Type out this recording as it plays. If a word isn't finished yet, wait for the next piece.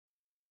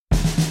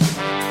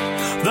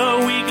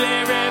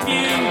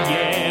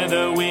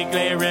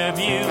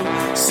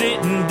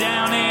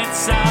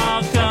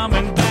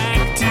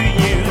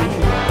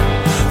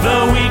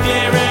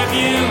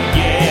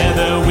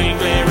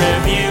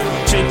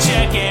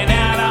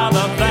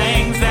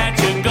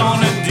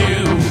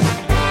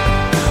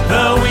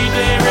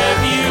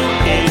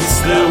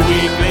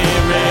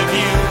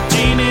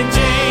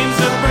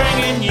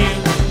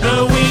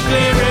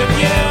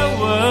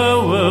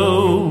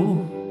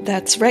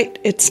That's right.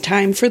 It's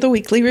time for the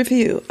Weekly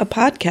Review, a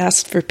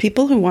podcast for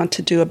people who want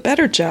to do a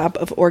better job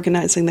of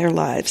organizing their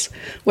lives.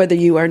 Whether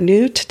you are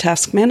new to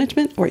task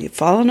management or you've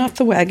fallen off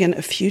the wagon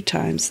a few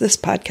times, this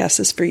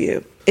podcast is for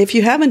you. If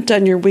you haven't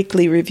done your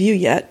weekly review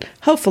yet,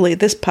 hopefully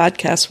this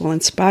podcast will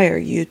inspire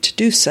you to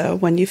do so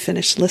when you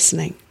finish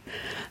listening.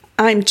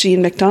 I'm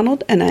Jean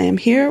McDonald, and I am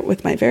here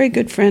with my very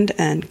good friend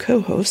and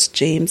co-host,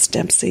 James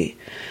Dempsey.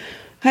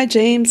 Hi,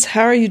 James.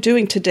 How are you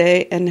doing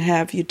today, and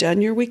have you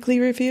done your weekly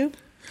review?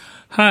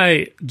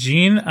 Hi,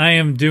 Jean. I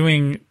am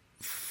doing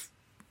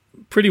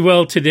pretty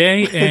well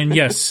today, and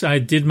yes, I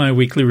did my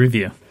weekly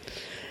review.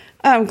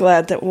 I'm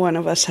glad that one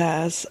of us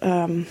has.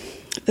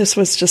 This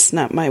was just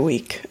not my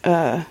week.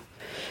 And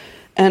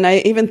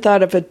I even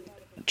thought of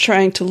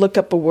trying to look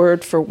up a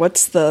word for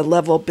what's the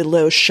level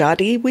below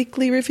shoddy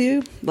weekly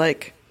review,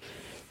 like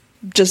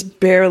just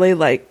barely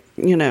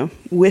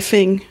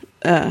whiffing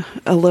a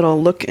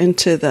little look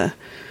into the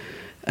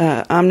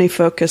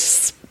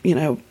OmniFocus,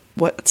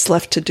 what's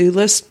left to do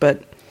list,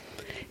 but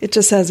it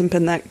just hasn't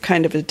been that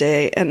kind of a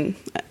day. And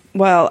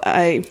while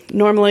I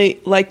normally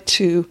like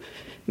to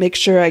make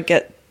sure I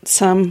get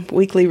some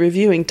weekly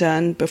reviewing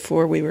done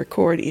before we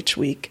record each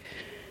week,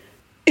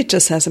 it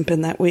just hasn't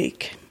been that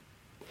week.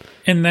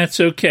 And that's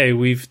okay.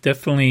 We've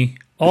definitely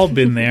all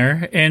been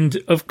there. And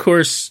of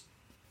course,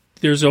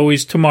 there's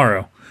always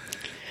tomorrow.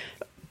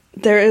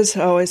 There is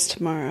always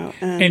tomorrow.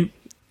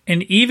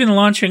 And even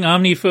launching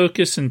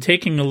OmniFocus and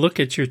taking a look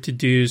at your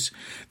to-dos,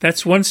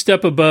 that's one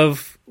step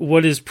above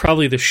what is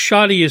probably the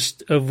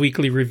shoddiest of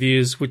weekly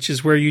reviews, which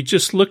is where you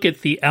just look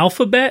at the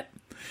alphabet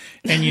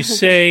and you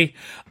say,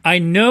 I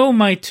know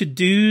my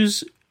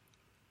to-dos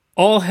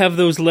all have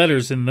those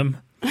letters in them.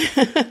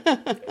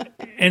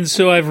 And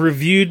so I've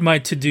reviewed my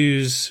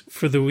to-dos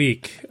for the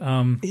week.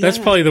 That's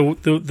probably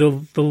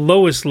the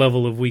lowest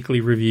level of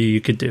weekly review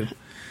you could do.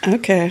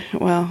 Okay,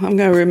 well, I'm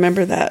going to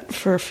remember that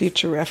for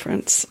future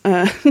reference.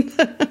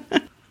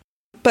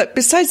 But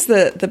besides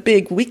the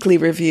big weekly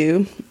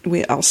review,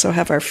 we also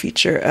have our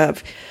feature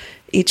of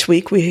each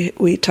week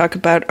we talk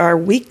about our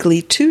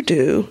weekly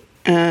to-do.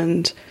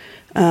 And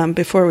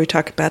before we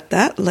talk about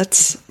that,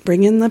 let's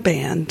bring in the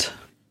band.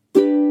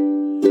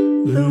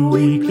 The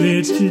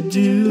weekly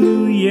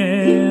to-do,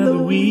 yeah, the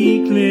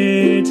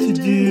weekly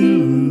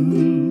to-do.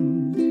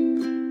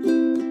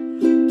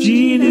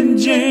 Jean and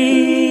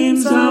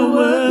James are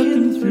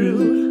working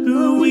through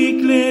the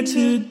weekly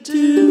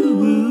to-do.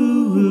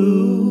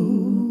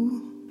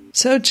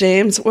 So,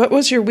 James, what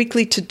was your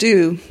weekly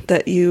to-do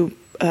that you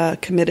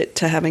committed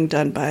to having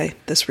done by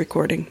this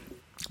recording?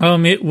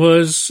 It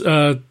was,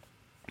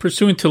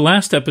 pursuant to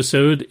last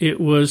episode, it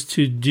was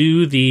to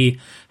do the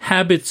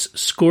Habits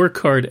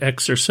Scorecard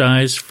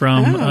exercise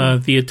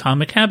from the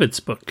Atomic Habits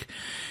book.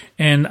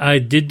 And I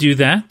did do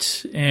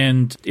that,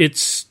 and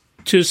it's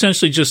to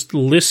essentially just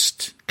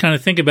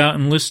think about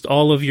and list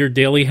all of your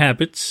daily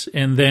habits,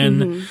 and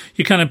then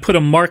you kind of put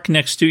a mark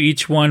next to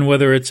each one,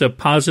 whether it's a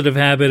positive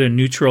habit, a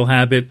neutral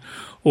habit,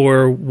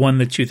 or one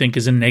that you think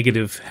is a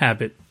negative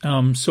habit.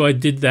 So I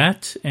did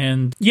that,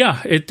 and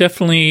yeah, it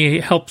definitely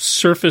helped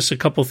surface a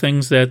couple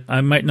things that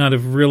I might not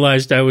have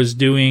realized I was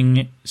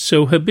doing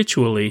so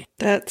habitually.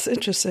 That's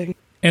interesting.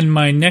 And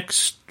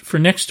for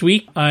next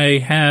week, I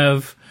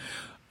have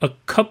a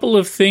couple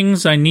of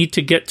things I need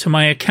to get to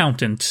my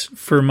accountant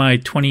for my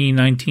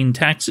 2019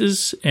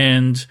 taxes.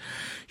 And,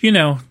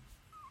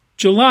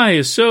 July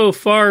is so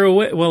far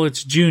away. Well,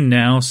 it's June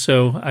now,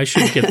 so I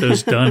should get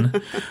those done.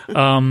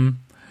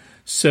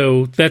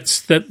 So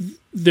that's that.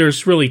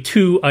 There's really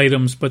two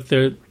items, but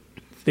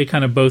they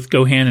kind of both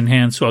go hand in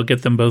hand, so I'll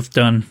get them both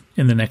done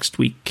in the next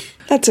week.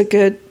 That's a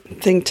good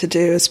thing to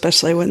do,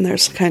 especially when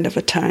there's kind of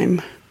a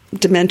time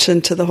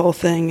dimension to the whole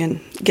thing,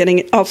 and getting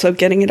it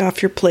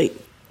off your plate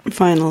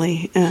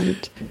finally,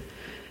 and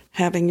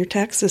having your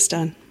taxes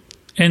done.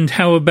 And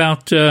how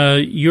about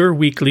your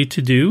weekly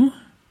to-do?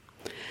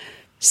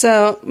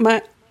 So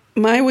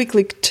my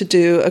weekly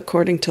to-do,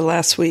 according to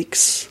last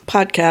week's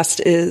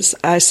podcast, is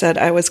I said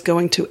I was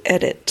going to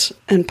edit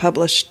and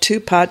publish 2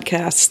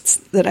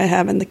 podcasts that I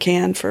have in the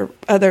can for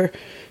other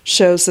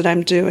shows that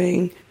I'm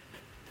doing.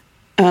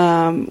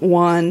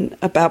 One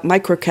about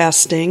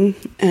microcasting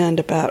and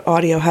about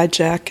Audio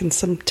Hijack and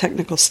some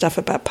technical stuff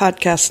about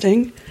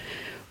podcasting,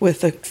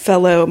 with a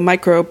fellow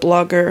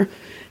microblogger,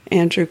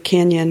 Andrew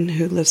Canyon,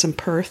 who lives in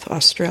Perth,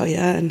 Australia,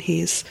 and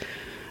he's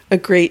a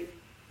great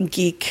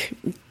geek,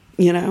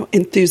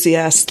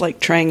 enthusiast, like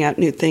trying out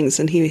new things,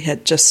 and he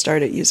had just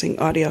started using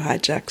Audio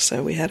Hijack,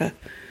 so we had a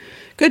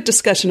good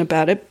discussion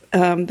about it.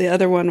 The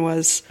other one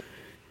was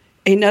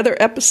another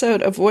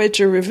episode of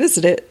Voyager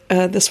Revisited,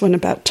 this one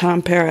about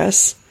Tom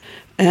Paris,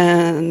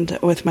 and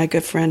with my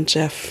good friend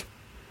Jeff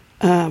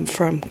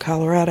from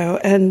Colorado,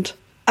 and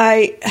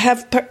I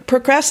have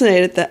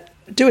procrastinated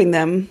doing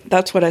them.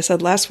 That's what I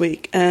said last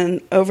week.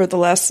 And over the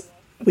last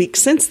week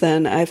since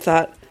then, I've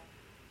thought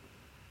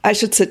I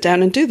should sit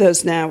down and do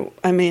those now.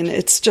 I mean,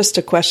 it's just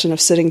a question of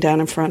sitting down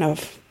in front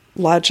of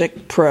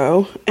Logic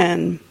Pro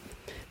and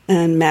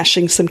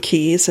mashing some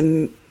keys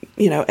and,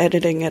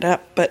 editing it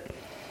up. But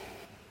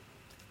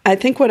I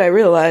think what I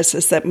realized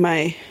is that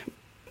my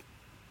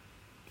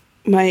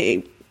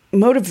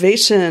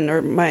motivation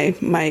or my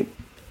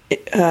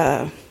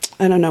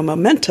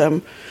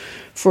momentum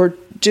for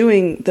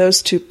doing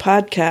those two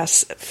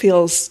podcasts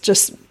feels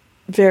just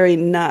very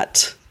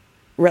not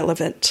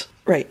relevant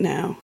right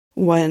now.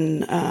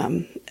 When,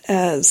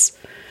 as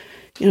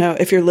you know,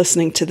 if you're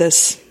listening to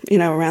this,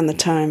 around the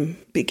time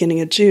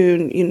beginning of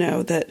June,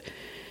 that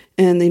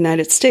in the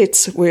United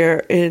States, we're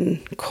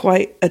in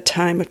quite a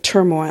time of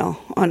turmoil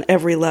on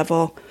every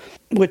level,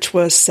 which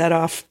was set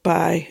off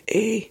by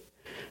a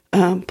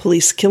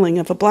police killing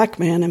of a black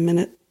man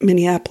in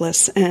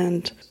Minneapolis.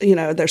 And,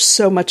 there's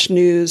so much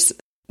news.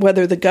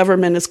 Whether the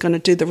government is going to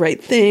do the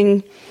right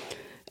thing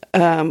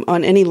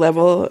on any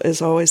level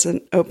is always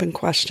an open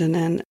question.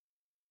 And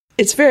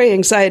it's very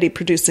anxiety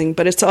producing,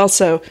 but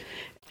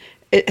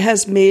it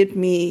has made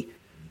me,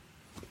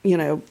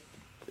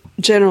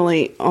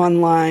 generally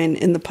online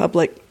in the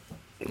public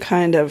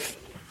kind of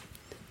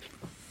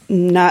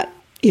not,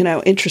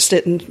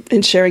 interested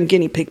in sharing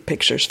guinea pig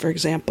pictures, for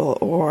example,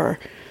 or,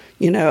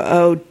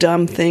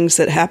 dumb things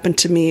that happened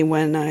to me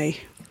when I,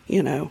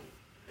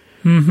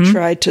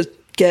 tried to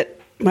get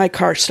my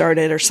car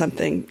started or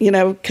something,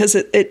 because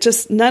it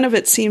just, none of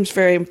it seems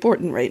very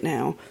important right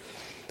now.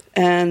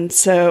 And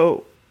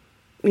so,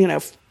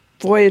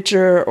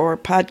 Voyager or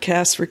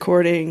podcast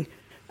recording,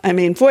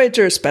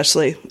 Voyager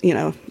especially,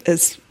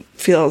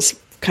 feels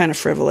kind of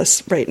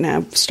frivolous right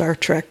now, Star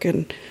Trek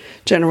in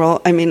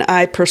general.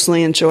 I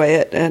personally enjoy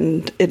it,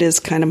 and it is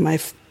kind of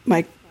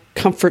my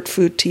comfort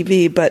food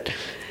TV, but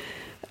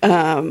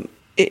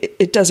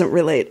it doesn't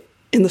relate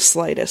in the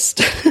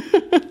slightest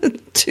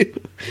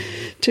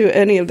to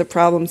any of the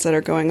problems that are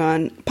going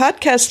on.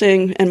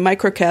 Podcasting and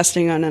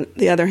microcasting, on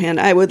the other hand,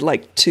 I would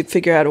like to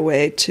figure out a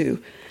way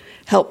to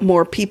help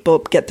more people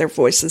get their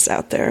voices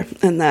out there,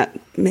 and that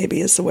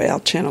maybe is the way I'll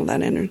channel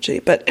that energy.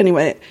 But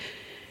anyway,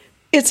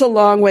 it's a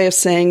long way of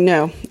saying,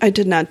 no, I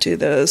did not do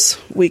those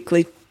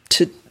weekly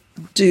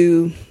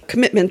to-do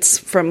commitments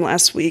from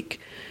last week.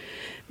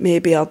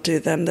 Maybe I'll do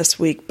them this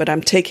week, but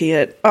I'm taking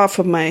it off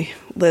of my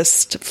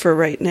list for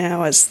right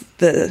now as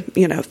the,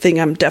 thing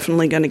I'm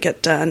definitely going to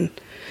get done.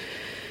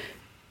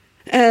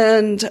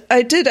 And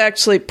I did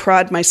actually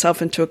prod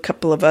myself into a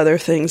couple of other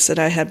things that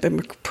I had been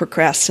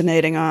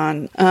procrastinating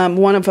on.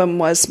 One of them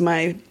was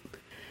my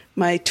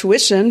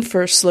tuition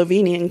for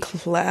Slovenian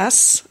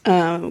class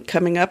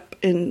coming up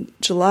in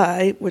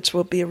July, which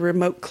will be a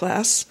remote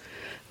class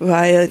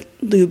via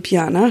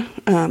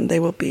Ljubljana. They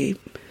will be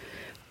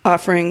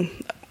offering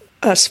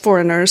us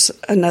foreigners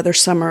another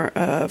summer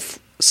of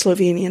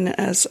Slovenian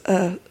as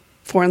a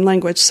foreign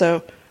language.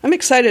 So I'm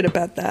excited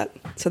about that.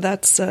 So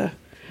that's...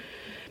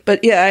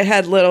 But yeah, I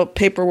had little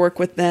paperwork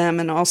with them,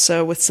 and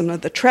also with some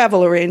of the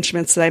travel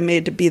arrangements that I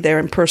made to be there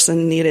in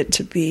person needed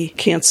to be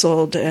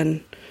canceled,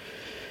 and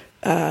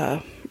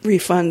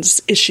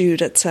refunds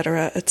issued, et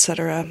cetera,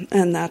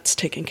 and that's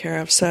taken care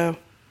of. So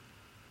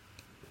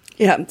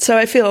yeah, so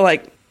I feel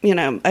like,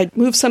 I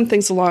moved some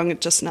things along,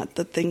 just not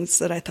the things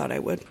that I thought I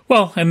would.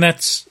 Well, and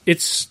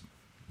it's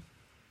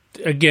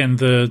again,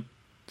 the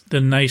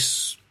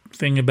nice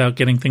thing about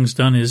getting things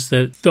done is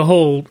that the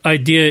whole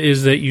idea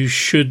is that you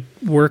should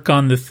work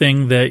on the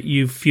thing that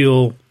you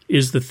feel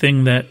is the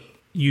thing that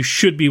you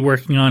should be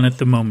working on at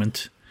the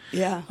moment.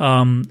 Yeah.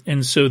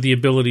 And so the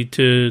ability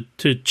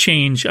to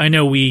change. I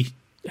know we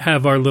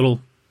have our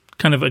little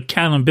kind of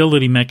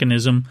accountability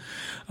mechanism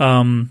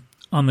on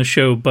the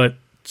show, but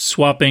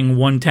swapping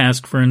one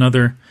task for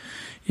another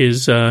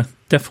is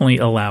definitely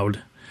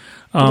allowed.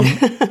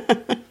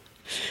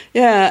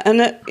 Yeah, and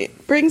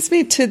it brings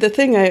me to the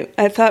thing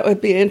I thought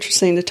would be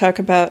interesting to talk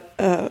about,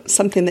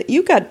 something that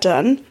you got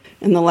done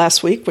in the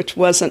last week, which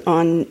wasn't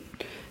on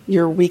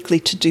your weekly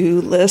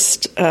to-do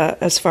list,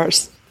 as far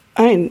as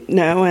I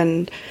know,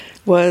 and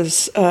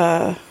was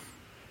a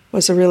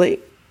really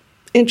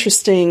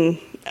interesting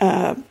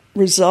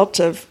result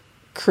of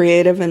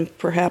creative and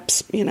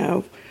perhaps,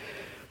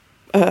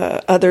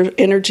 other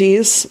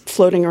energies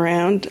floating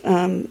around,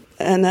 and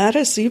that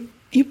is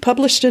you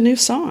published a new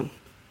song.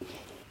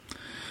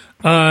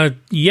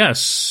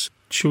 Yes.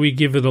 Should we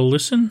give it a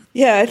listen?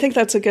 Yeah, I think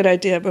that's a good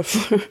idea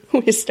before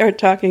we start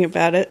talking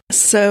about it.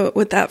 So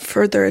without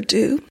further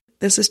ado,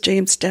 this is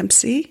James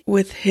Dempsey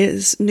with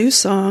his new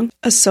song,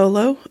 a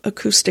solo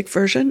acoustic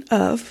version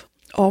of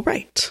All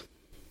Right.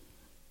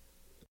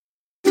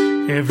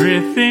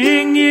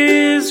 Everything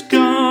is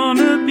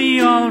gonna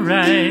be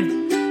alright.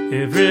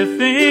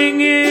 Everything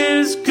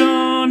is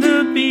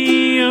gonna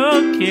be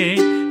okay.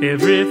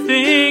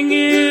 Everything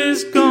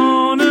is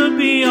gonna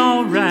be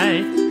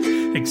alright.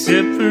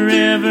 Except for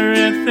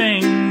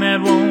everything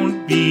that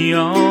won't be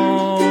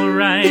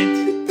alright.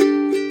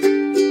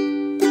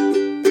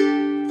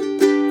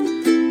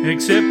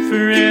 Except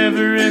for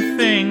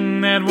everything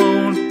that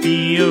won't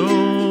be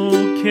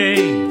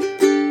okay.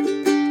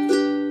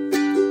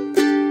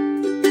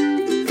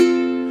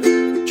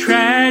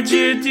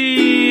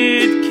 Tragedy,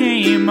 it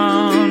came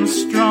on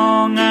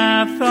strong.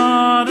 I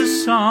thought a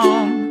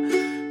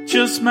song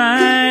just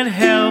might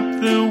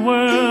help the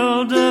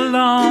world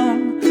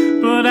along.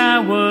 But but I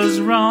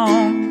was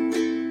wrong.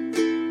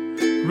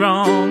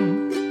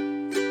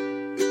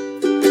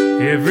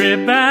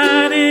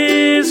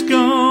 Everybody's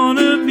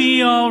gonna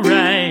be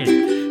alright.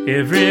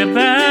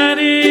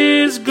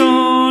 Everybody's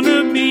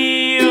gonna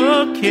be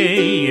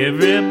okay.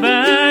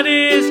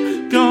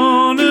 Everybody's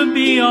gonna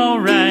be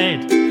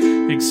alright.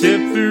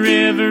 Except for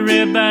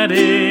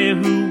everybody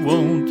who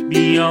won't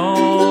be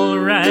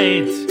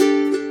alright.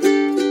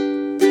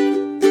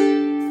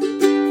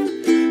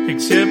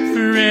 Except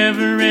for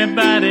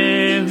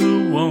everybody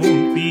who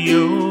won't be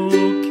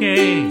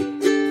okay.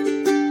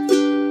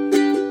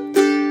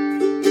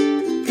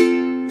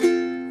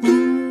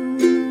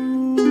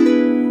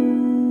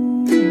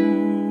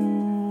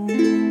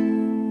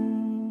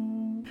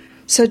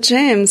 So,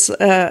 James,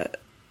 I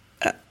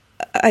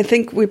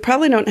think we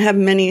probably don't have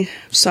many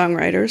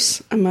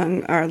songwriters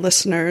among our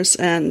listeners.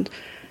 And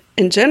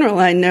in general,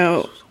 I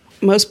know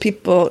most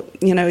people,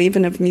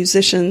 even of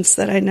musicians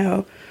that I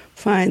know,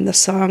 find the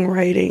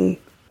songwriting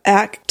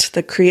act,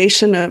 the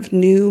creation of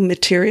new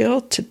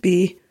material, to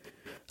be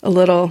a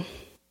little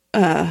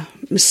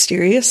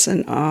mysterious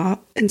and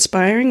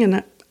awe-inspiring.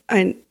 And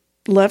I'd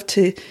love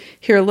to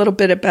hear a little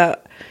bit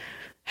about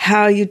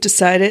how you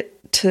decided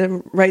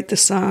to write the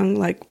song,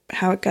 like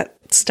how it got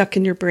stuck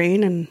in your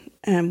brain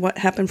and what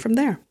happened from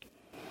there.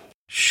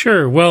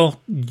 Sure. Well,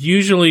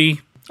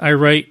 usually I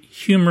write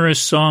humorous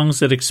songs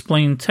that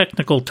explain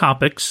technical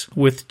topics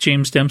with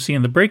James Dempsey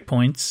and the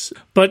Breakpoints,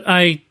 but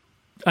I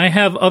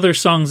have other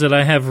songs that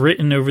I have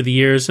written over the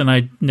years and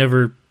I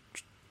never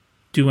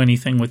do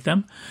anything with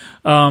them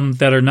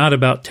that are not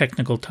about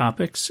technical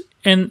topics.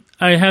 And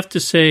I have to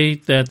say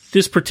that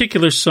this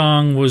particular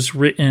song was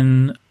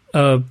written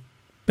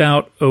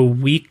about a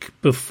week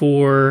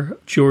before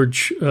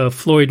George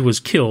Floyd was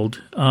killed.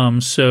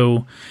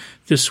 So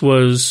this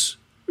was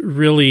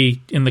really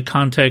in the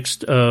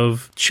context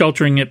of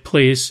sheltering in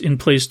place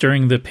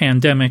during the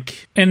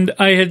pandemic. And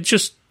I had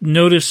just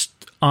noticed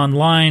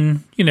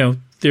online,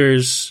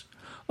 there's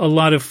a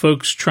lot of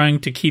folks trying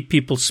to keep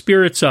people's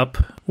spirits up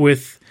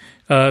with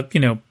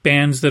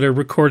bands that are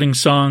recording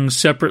songs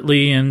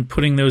separately and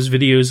putting those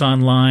videos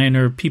online,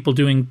 or people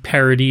doing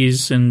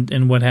parodies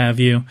and what have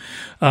you.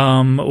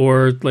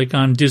 Or like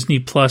on Disney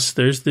Plus,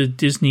 there's the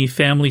Disney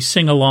Family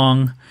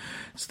Sing-Along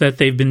that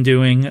they've been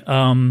doing.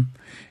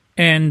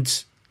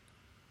 And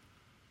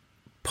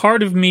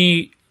part of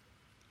me,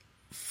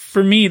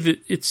 for me,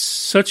 it's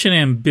such an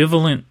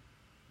ambivalent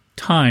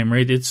time,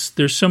 right?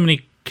 There's so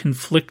many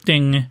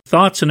conflicting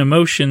thoughts and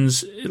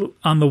emotions.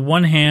 On the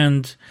one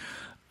hand,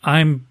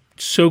 I'm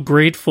so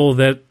grateful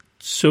that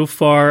so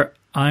far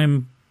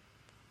I'm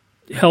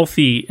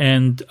healthy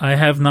and I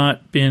have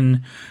not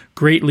been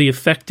greatly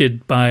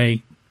affected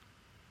by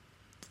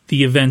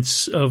the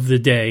events of the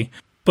day.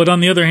 But on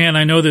the other hand,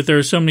 I know that there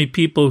are so many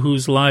people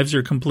whose lives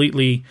are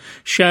completely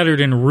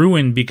shattered and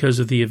ruined because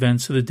of the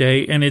events of the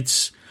day, and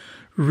it's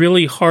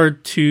really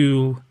hard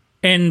to,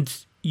 and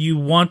you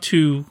want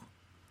to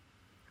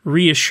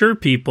reassure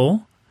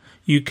people.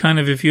 You kind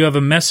of, if you have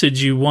a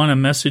message, you want a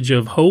message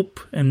of hope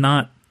and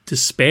not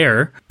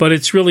despair, but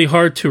it's really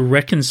hard to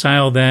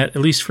reconcile that,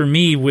 at least for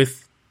me,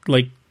 with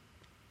like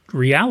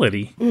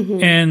reality.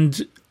 Mm-hmm.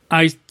 And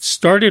I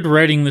started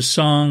writing the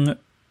song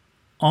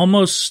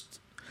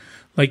almost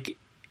like,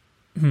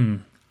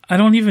 I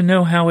don't even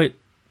know how I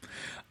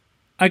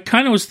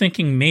kind of was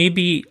thinking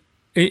maybe,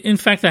 in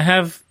fact, I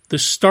have the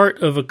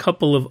start of a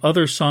couple of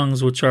other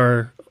songs which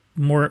are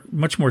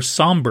much more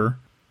somber.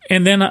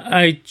 And then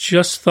I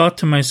just thought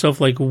to myself,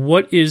 like,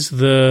 what is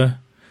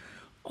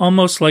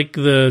almost like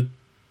how do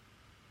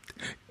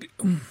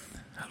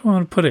I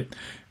want to put it?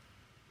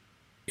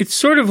 It's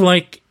sort of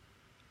like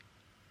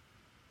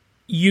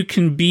you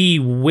can be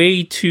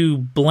way too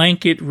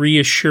blanket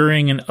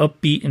reassuring and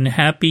upbeat and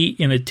happy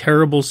in a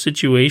terrible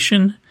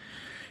situation.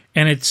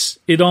 And it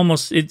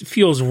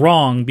feels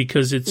wrong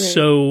because it's right.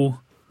 So,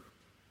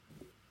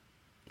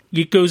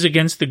 it goes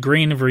against the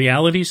grain of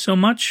reality so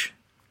much.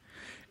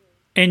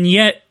 And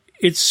yet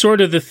it's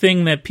sort of the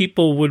thing that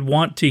people would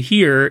want to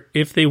hear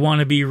if they want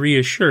to be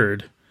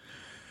reassured.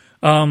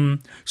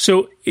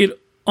 So it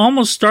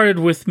almost started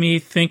with me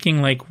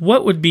thinking, like,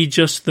 what would be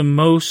just the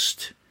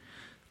most,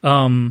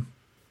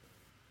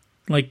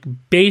 like,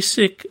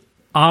 basic,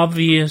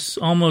 obvious,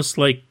 almost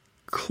like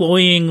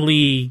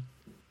cloyingly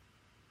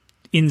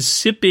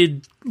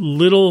insipid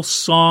little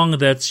song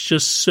that's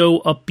just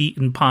so upbeat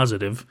and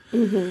positive.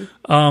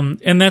 Mm-hmm.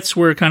 And that's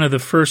where kind of the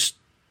first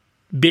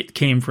bit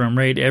came from,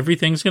 right?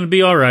 Everything's going to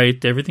be all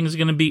right. Everything's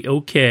going to be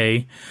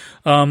okay.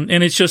 And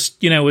it's just,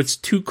 it's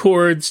two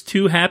chords,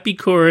 two happy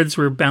chords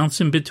we're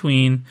bouncing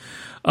between.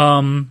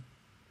 But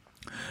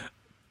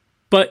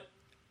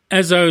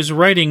as I was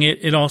writing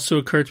it, it also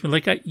occurred to me,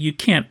 like, you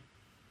can't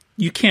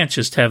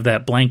just have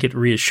that blanket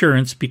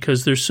reassurance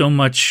because there's so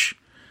much,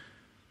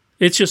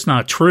 it's just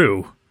not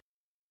true.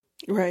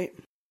 Right.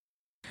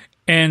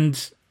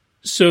 And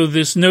so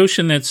this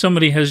notion that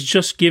somebody has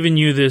just given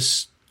you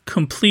this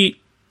complete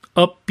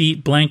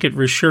upbeat blanket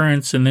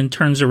reassurance and then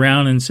turns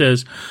around and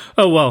says,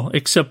 oh, well,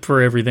 except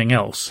for everything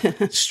else,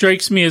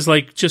 strikes me as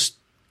like just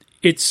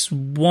it's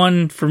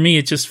one, for me,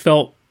 it just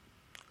felt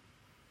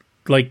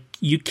like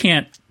you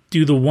can't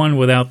do the one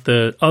without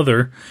the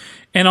other.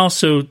 And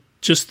also,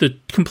 just the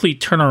complete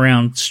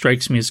turnaround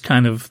strikes me as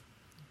kind of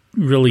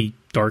really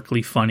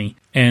darkly funny.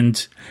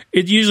 And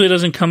it usually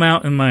doesn't come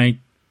out in my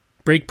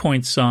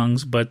Breakpoint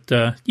songs, but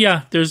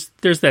yeah, there's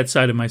that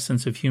side of my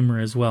sense of humor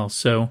as well.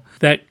 So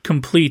that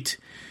complete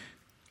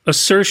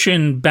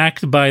assertion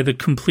backed by the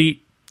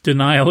complete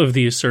denial of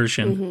the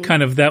assertion,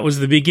 kind of, that was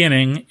the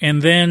beginning.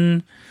 And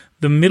then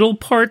the middle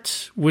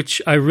part,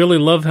 which I really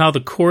love how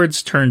the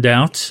chords turned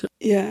out.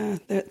 Yeah,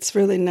 that's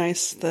really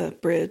nice, the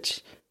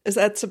bridge.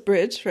 That's a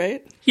bridge,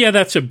 right? Yeah,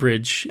 that's a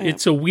bridge. Yeah.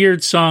 It's a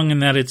weird song in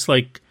that it's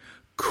like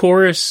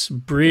chorus,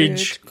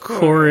 bridge,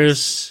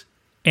 chorus,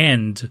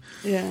 end.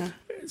 Yeah.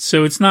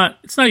 So it's not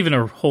even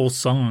a whole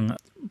song.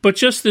 But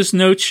just this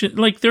notion,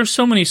 like, there's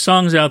so many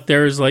songs out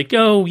there is like,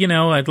 oh, you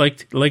know, I'd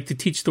like to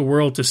teach the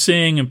world to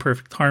sing in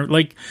perfect harmony.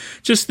 Like,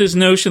 just this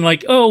notion,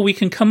 like, oh, we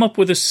can come up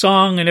with a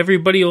song and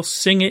everybody will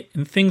sing it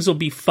and things will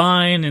be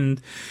fine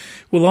and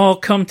we'll all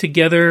come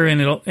together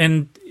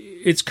and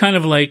it's kind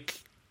of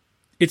like,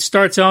 it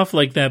starts off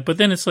like that, but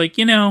then it's like,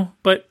 you know,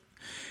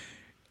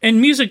 and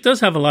music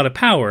does have a lot of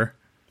power.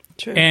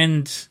 True.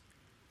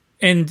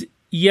 And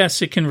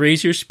yes, it can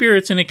raise your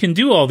spirits and it can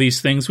do all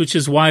these things, which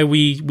is why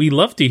we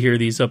love to hear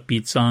these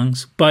upbeat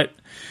songs. But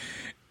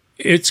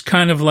it's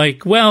kind of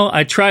like, well,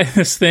 I tried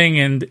this thing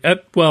and,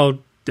 well,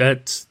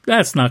 that's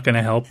not going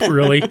to help,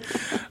 really.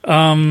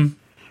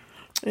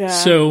 Yeah.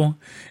 So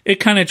it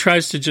kind of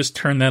tries to just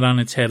turn that on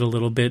its head a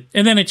little bit.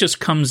 And then it just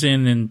comes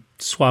in and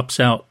swaps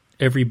out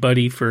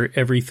everybody for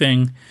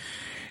everything.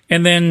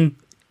 And then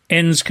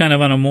ends kind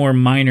of on a more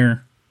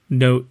minor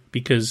note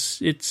because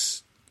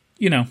it's,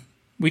 you know,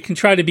 we can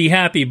try to be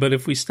happy, but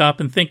if we stop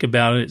and think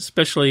about it,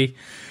 especially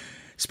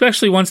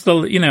once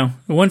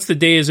the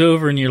day is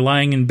over and you're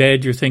lying in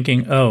bed, you're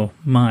thinking, oh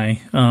my,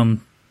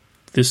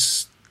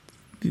 these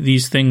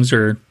things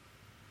are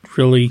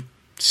really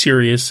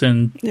serious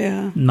and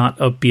not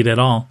upbeat at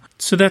all.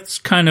 So that's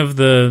kind of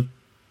the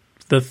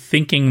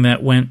thinking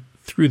that went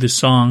through the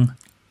song.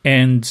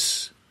 And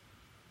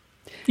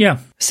yeah.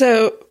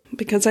 So,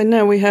 because I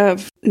know we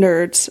have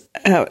nerds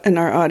out in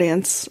our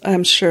audience,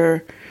 I'm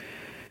sure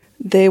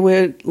they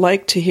would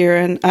like to hear,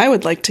 and I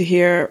would like to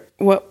hear,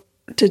 what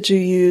did you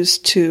use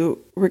to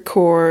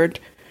record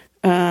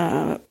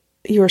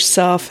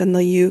yourself and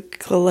the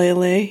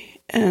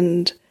ukulele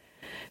and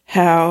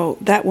how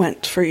that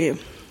went for you?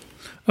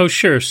 Oh,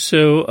 sure.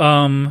 So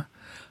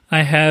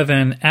I have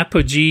an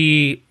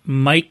Apogee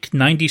Mic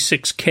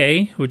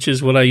 96K, which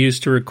is what I use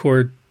to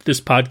record this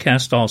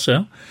podcast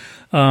also,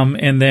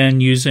 and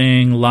then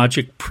using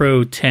Logic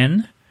Pro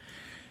 10.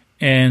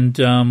 And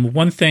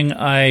one thing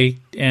I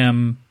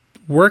am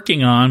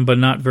working on but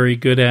not very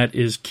good at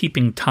is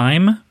keeping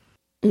time.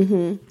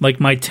 Mm-hmm. Like,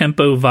 my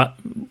tempo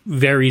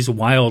varies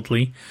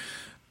wildly.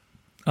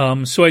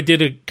 So I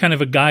did a kind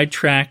of a guide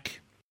track.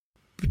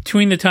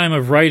 Between the time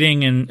of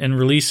writing and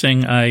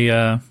releasing,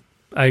 I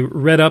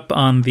read up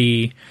on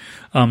the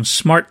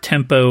Smart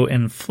Tempo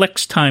and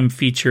Flex Time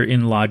feature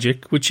in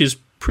Logic, which is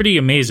pretty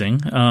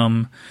amazing.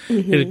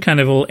 It kind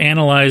of will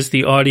analyze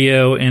the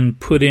audio and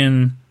put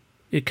in,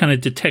 it kind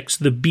of detects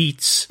the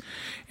beats,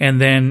 and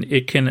then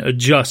it can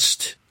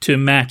adjust to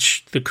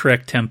match the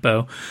correct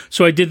tempo.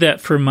 So I did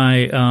that for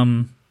my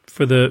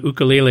for the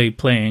ukulele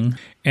playing,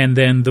 and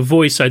then the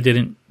voice, I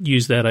didn't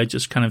use that. I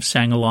just kind of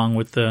sang along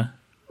with the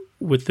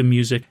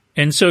music.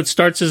 And so it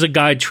starts as a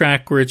guide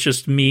track where it's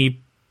just me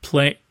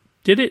play.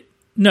 Did it?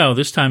 No,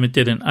 this time it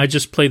didn't. I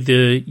just played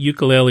the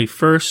ukulele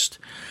first,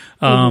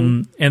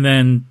 and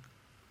then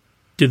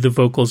did the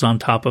vocals on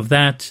top of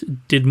that.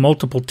 Did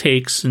multiple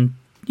takes, and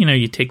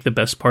you take the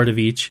best part of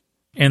each,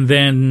 and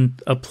then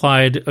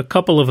applied a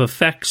couple of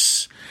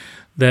effects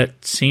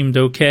that seemed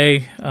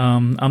okay.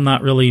 I'm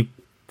not really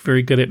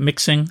very good at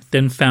mixing.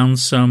 Then found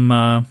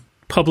some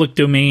public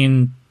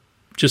domain,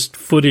 just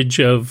footage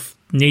of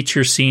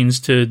nature scenes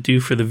to do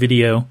for the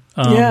video.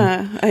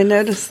 Yeah, I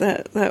noticed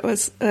that. That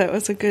was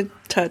a good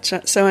touch.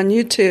 So on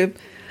YouTube,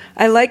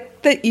 I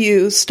like that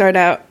you start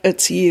out,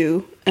 it's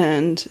you,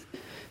 and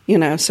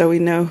so we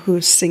know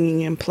who's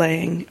singing and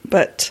playing.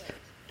 But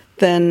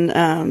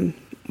then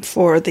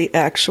for the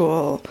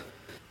actual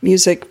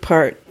music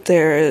part,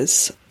 there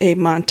is a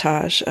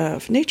montage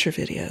of nature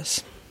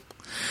videos.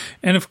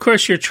 And of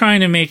course, you're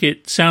trying to make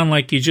it sound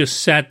like you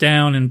just sat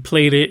down and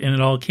played it and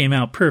it all came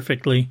out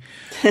perfectly.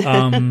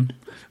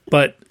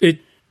 But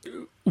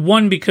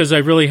because I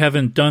really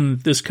haven't done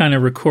this kind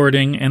of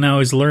recording, and I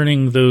was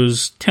learning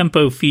those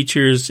tempo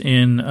features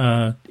in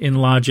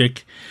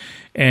Logic,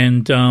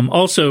 and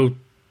also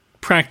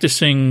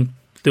practicing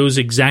those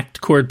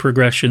exact chord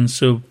progressions,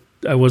 so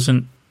I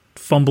wasn't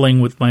fumbling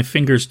with my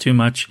fingers too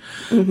much.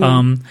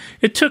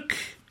 It took,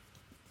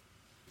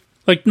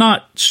 like,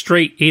 not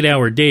straight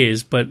 8-hour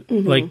days, but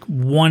like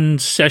one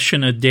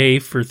session a day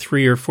for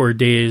 3 or 4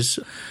 days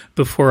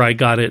before I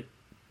got it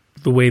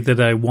the way that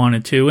I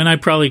wanted to. And I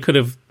probably could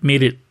have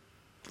made it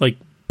like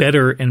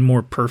better and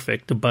more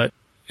perfect, but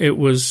it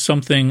was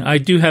something, I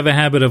do have a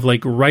habit of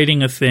like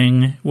writing a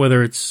thing,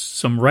 whether it's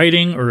some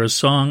writing or a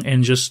song,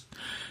 and just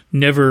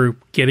never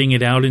getting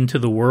it out into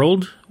the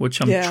world,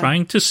 which I'm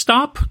trying to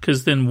stop,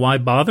 because then why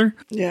bother?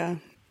 Yeah.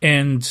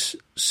 And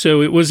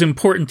so it was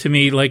important to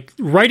me, like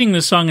writing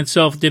the song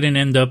itself didn't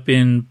end up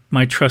in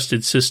my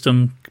trusted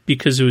system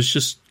because it was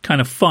just kind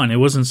of fun. It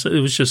was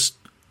just,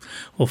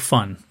 well,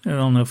 fun. I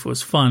don't know if it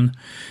was fun.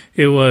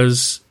 It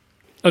was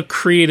a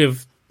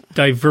creative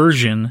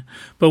diversion.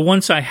 But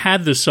once I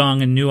had the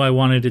song and knew I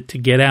wanted it to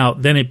get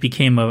out, then it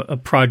became a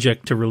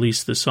project to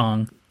release the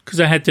song. Because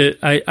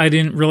I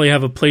didn't really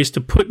have a place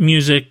to put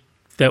music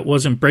that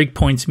wasn't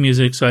Breakpoint's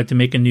music, so I had to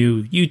make a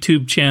new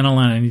YouTube channel,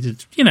 and I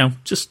needed,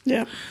 just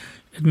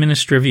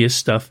administrative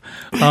stuff.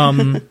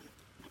 And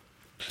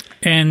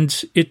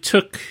it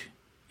took,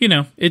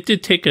 it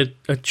did take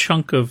a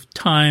chunk of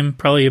time,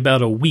 probably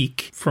about a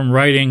week, from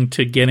writing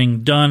to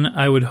getting done.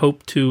 I would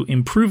hope to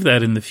improve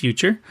that in the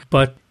future.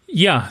 But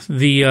yeah,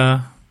 did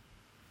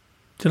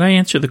I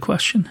answer the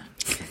question?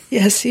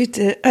 Yes, you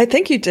did. I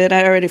think you did.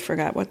 I already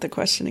forgot what the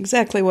question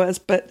exactly was,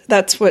 but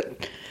that's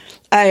what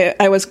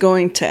I was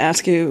going to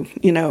ask you,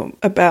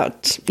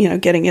 about,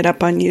 getting it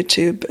up on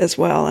YouTube as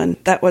well. And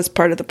that was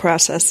part of the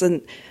process.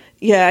 And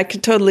yeah, I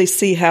could totally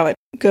see how it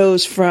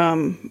goes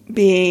from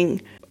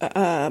being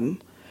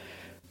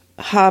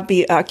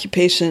hobby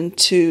occupation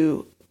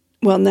to,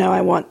 well, now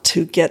I want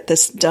to get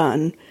this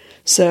done.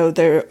 So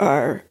there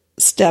are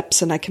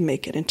steps and I can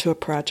make it into a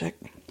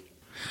project.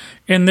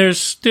 And there's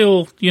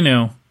still,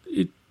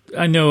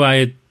 I know I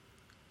had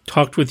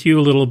talked with you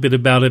a little bit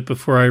about it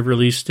before I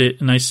released it,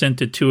 and I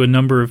sent it to a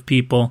number of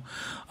people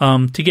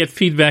to get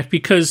feedback,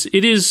 because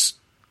it is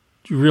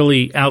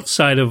really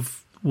outside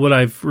of what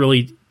I've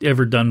really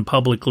ever done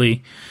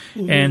publicly.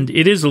 Mm-hmm. And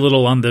it is a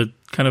little on the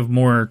kind of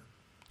more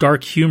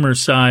dark humor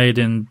side,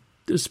 and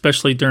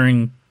especially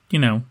during,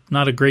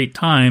 not a great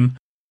time.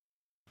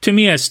 To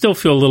me, I still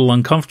feel a little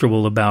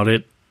uncomfortable about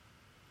it,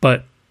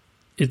 but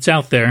it's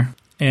out there,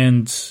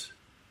 and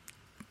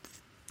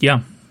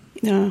yeah.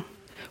 Yeah.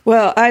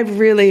 Well, I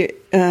really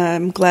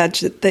am glad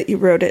that you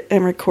wrote it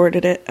and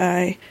recorded it.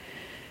 I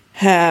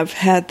have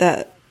had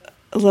that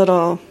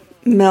little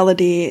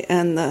melody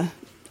and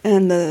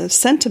the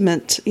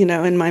sentiment,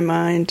 in my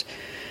mind,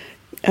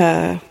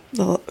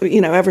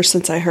 ever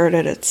since I heard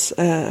it.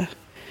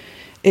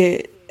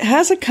 It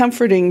has a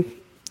comforting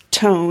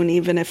tone,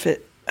 even if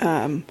it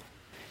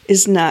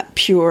is not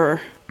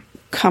pure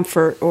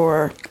comfort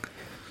or,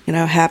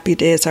 happy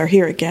days are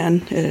here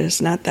again. It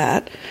is not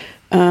that.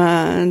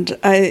 And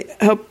I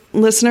hope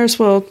listeners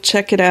will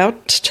check it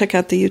out. Check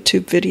out the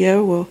YouTube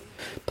video. We'll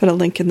put a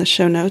link in the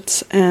show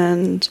notes.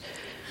 And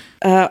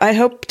I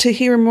hope to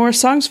hear more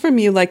songs from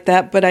you like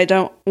that, but I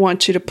don't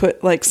want you to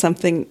put like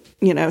something,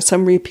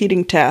 some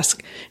repeating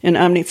task in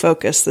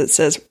OmniFocus that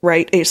says,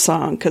 write a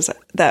song, because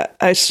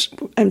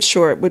I'm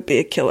sure it would be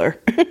a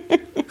killer.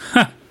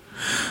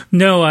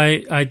 No,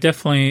 I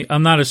definitely,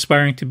 I'm not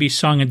aspiring to be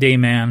Song a Day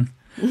Man,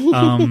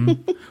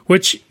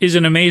 which is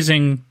an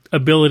amazing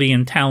ability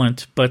and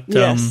talent, but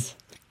yes.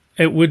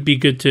 It would be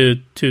good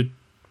to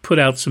put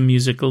out some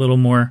music a little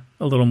more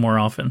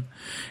often.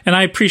 And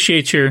I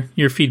appreciate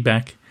your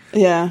feedback.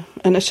 Yeah,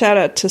 and a shout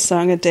out to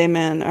Song a Day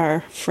Man,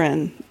 our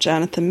friend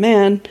Jonathan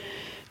Mann,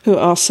 who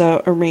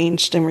also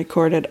arranged and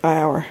recorded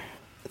our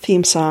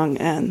theme song.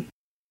 And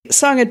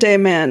Song a Day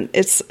Man,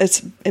 it's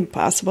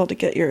impossible to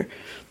get your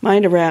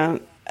mind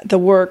around the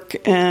work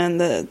and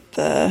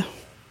the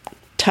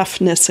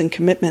toughness and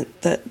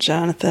commitment that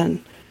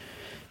Jonathan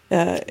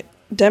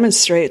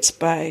demonstrates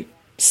by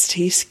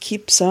he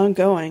keeps on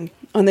going.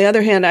 On the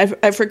other hand,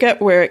 I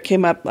forget where it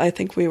came up. I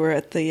think we were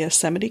at the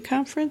Yosemite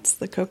conference,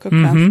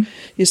 the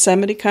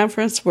Yosemite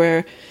conference,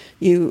 where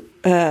you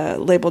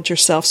labeled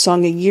yourself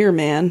Song a Year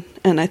Man,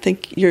 and I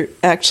think you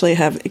actually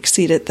have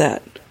exceeded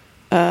that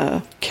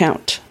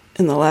count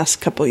in the last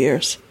couple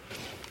years.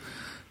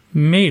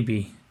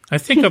 Maybe. I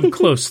think I'm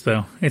close,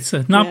 though. It's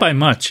not by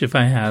much if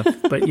I have,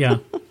 but yeah.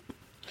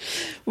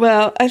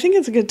 Well, I think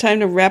it's a good time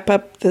to wrap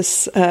up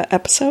this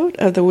episode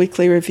of the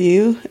Weekly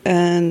Review,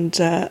 and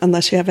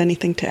unless you have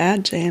anything to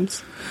add,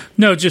 James.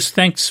 No, just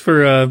thanks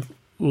for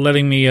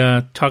letting me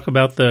talk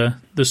about the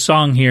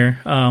song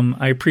here.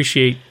 I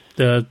appreciate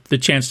the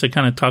chance to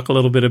kind of talk a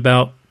little bit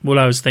about what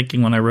I was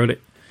thinking when I wrote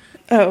it.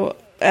 Oh,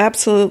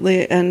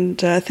 absolutely, and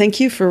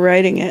thank you for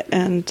writing it,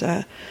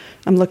 and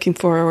I'm looking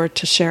forward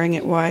to sharing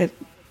it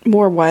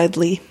more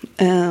widely.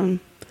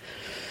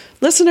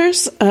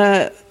 Listeners,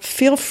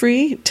 feel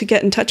free to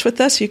get in touch with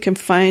us. You can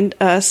find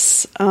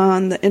us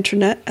on the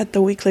internet at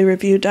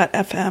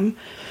theweeklyreview.fm,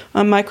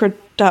 on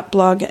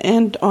micro.blog,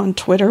 and on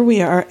Twitter.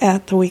 We are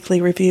at The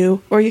Weekly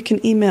Review, or you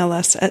can email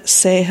us at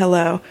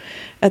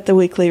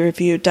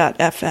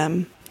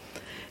sayhello@theweeklyreview.fm.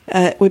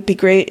 It would be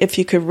great if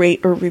you could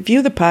rate or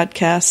review the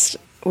podcast.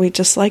 We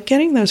just like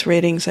getting those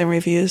ratings and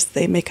reviews.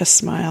 They make us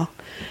smile,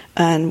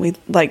 and we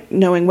like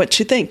knowing what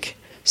you think.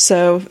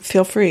 So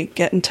feel free,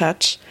 get in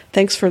touch.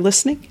 Thanks for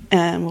listening,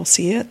 and we'll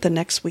see you at the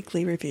next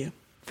Weekly Review.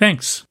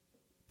 Thanks.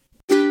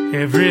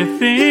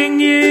 Everything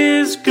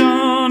is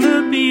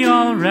gonna be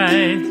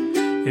alright.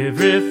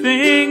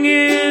 Everything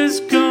is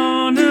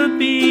gonna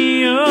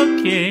be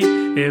okay.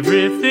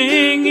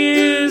 Everything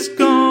is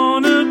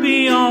gonna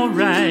be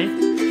alright.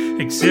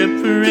 Except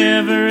for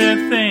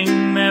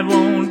everything that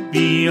won't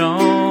be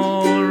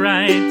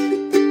alright.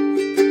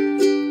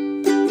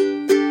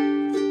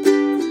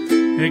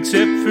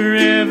 Except for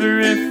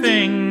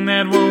everything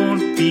that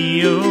won't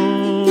be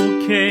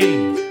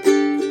okay.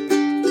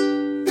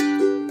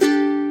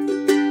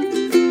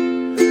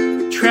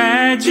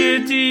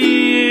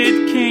 Tragedy,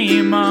 it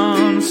came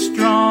on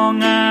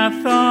strong. I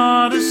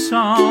thought a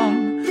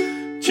song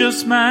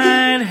just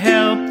might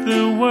help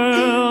the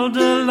world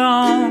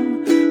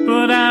along,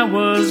 but I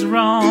was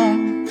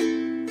wrong,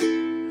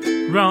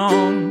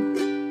 wrong.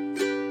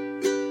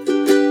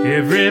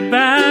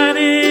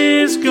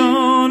 Everybody's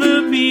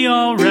gonna be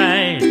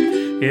alright.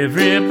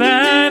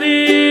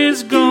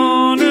 Everybody's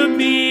gonna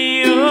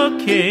be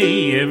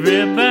okay.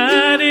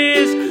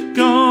 Everybody's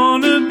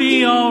gonna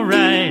be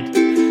alright.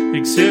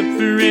 Except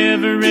for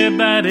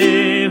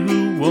everybody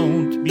who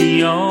won't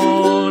be alright.